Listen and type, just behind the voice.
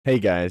Hey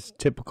guys,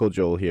 Typical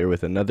Joel here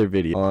with another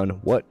video on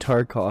what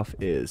Tarkov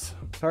is.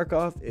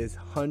 Tarkov is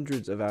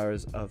hundreds of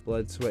hours of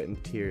blood, sweat,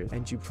 and tears,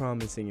 and you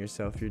promising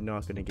yourself you're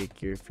not going to get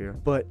gear fear.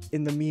 But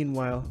in the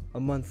meanwhile, a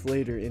month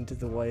later into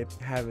the wipe,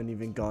 haven't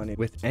even gone in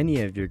with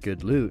any of your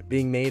good loot,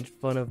 being made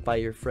fun of by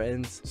your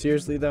friends.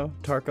 Seriously though,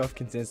 Tarkov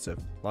consists of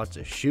lots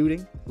of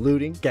shooting,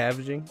 looting,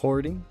 scavenging,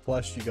 hoarding,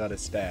 plus you got a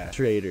stash,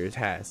 traders,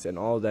 tasks, and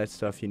all that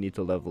stuff you need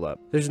to level up.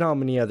 There's not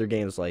many other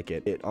games like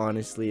it. It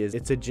honestly is,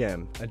 it's a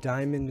gem, a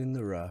diamond in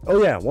the rough.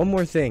 Oh yeah, one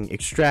more thing,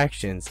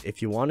 extractions.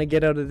 If you want to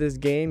get out of this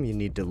game, you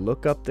need to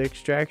look up the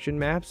extraction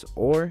maps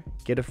or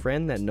get a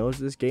friend that knows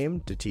this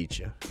game to teach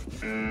you.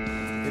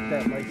 Hit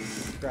that like and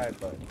subscribe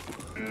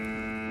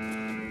button.